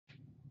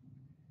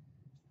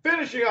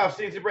Finishing off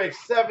CNC break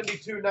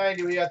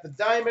 72.90, we got the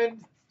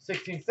Diamond,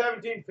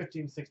 16-17,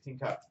 15-16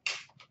 cut.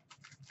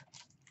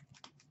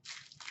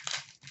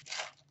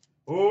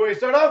 We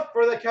start off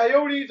for the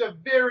Coyotes, a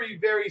very,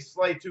 very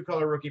slight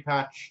two-color rookie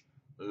patch,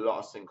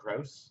 Lawson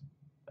Crouse.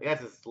 I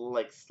guess it's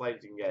like slight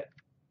as you can get.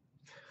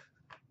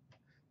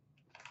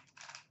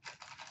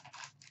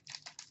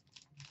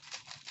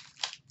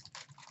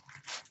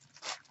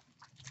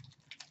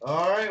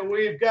 All right,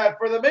 we've got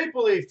for the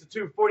Maple Leafs, to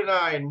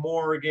 249,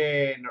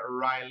 Morgan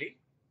Riley.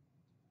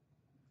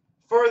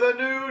 For the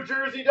New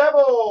Jersey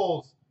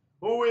Devils,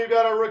 we've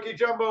got a rookie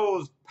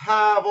jumbos,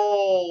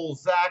 Pavel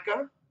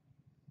Zacha.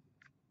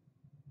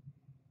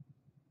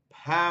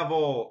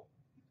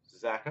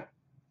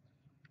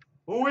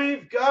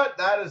 We've got,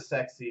 that is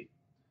sexy,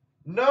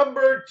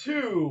 number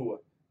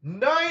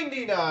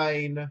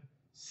 299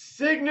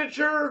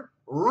 signature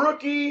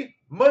rookie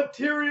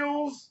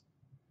materials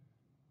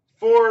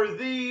for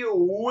the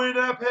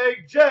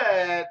Winnipeg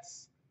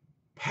Jets,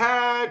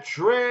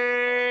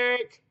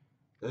 Patrick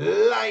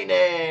Laine.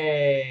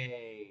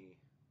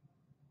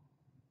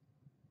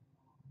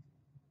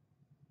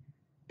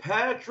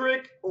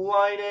 Patrick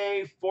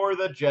Laine for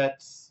the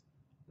Jets,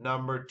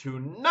 number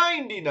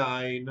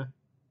 299.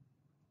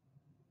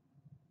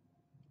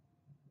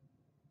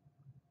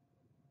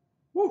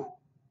 Woo.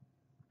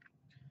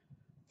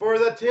 For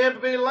the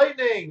Tampa Bay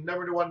Lightning,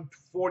 number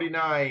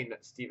 149,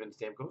 Steven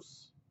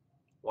Stamkos,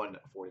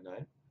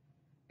 149.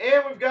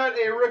 And we've got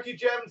a rookie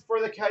gems for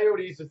the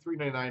Coyotes, a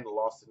 399,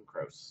 Lawson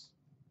Crouse.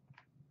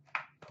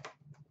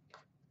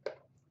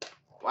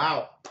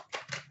 Wow.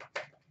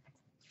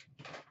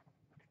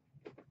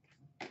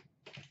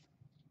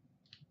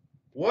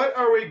 What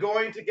are we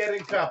going to get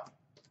in Cup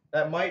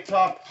that might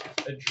top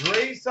a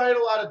Dre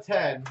Seidel out of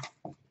 10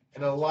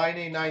 and a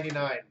Laine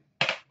 99?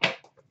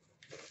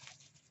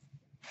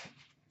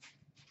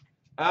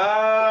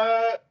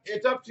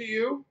 It's up to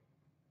you.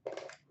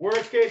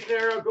 Worst case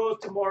scenario goes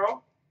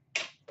tomorrow.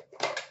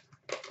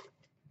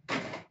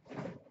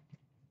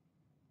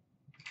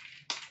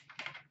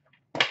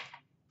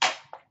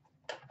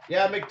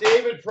 Yeah,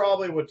 McDavid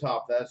probably would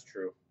top. That's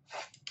true.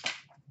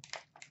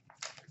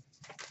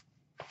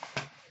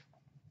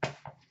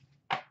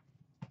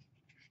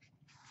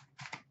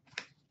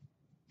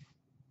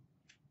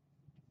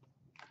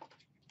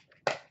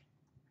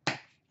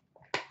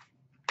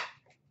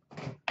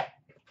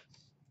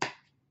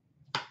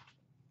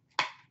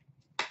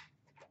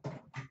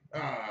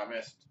 Ah, I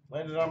missed.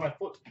 Landed on my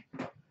foot.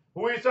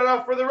 We start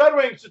off for the Red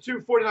Wings, to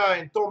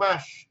 249,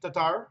 Tomas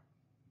Tatar.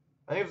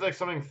 I think it's like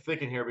something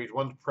thick in here because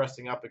one's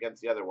pressing up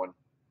against the other one.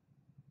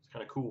 It's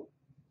kind of cool.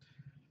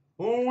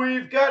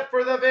 We've got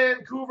for the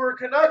Vancouver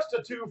Canucks,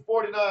 to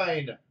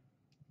 249,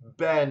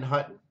 Ben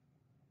Hutton.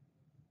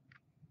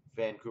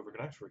 Vancouver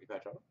Canucks, rookie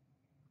patch on.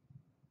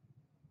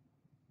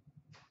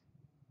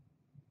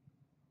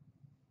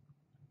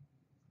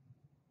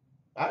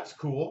 That's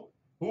cool.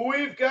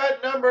 We've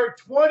got number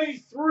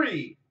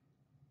 23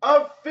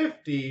 of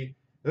 50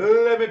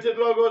 limited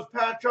logos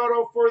patch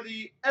auto for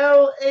the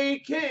LA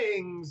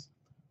Kings,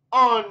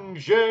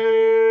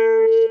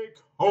 Anze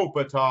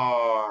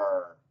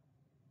Kopitar.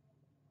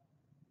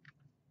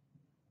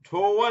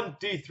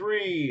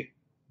 23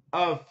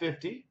 of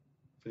 50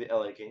 for the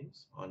LA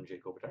Kings,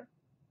 Anze Kopitar.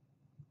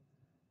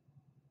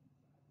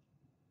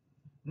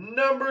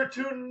 Number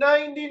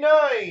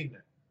 299.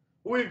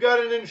 We've got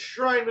an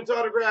enshrinement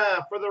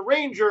autograph for the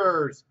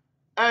Rangers,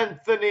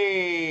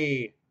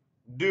 Anthony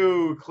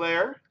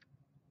Duclair.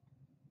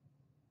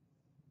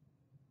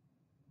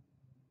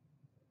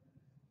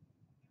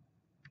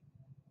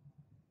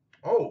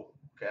 Oh,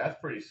 okay, that's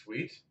pretty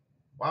sweet.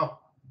 Wow.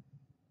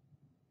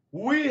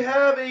 We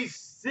have a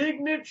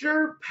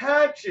signature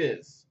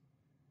patches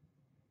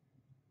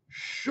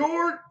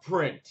short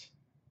print,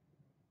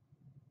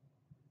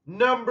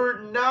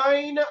 number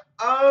 9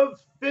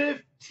 of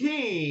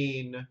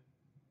 15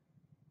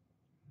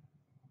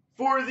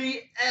 for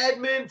the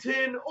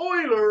Edmonton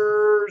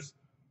Oilers,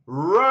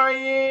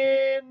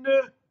 Ryan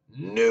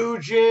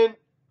Nugent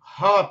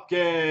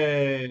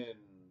Hopkins.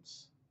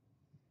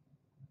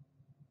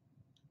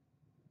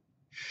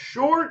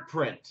 Short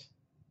print,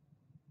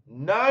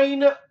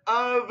 9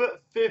 of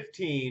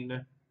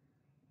 15,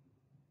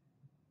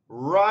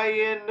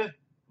 Ryan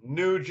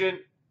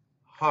Nugent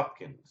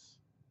Hopkins.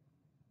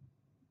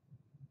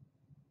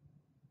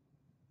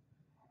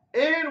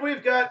 And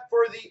we've got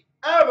for the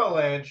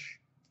Avalanche,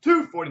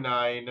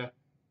 249,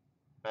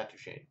 Matt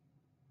Duchene.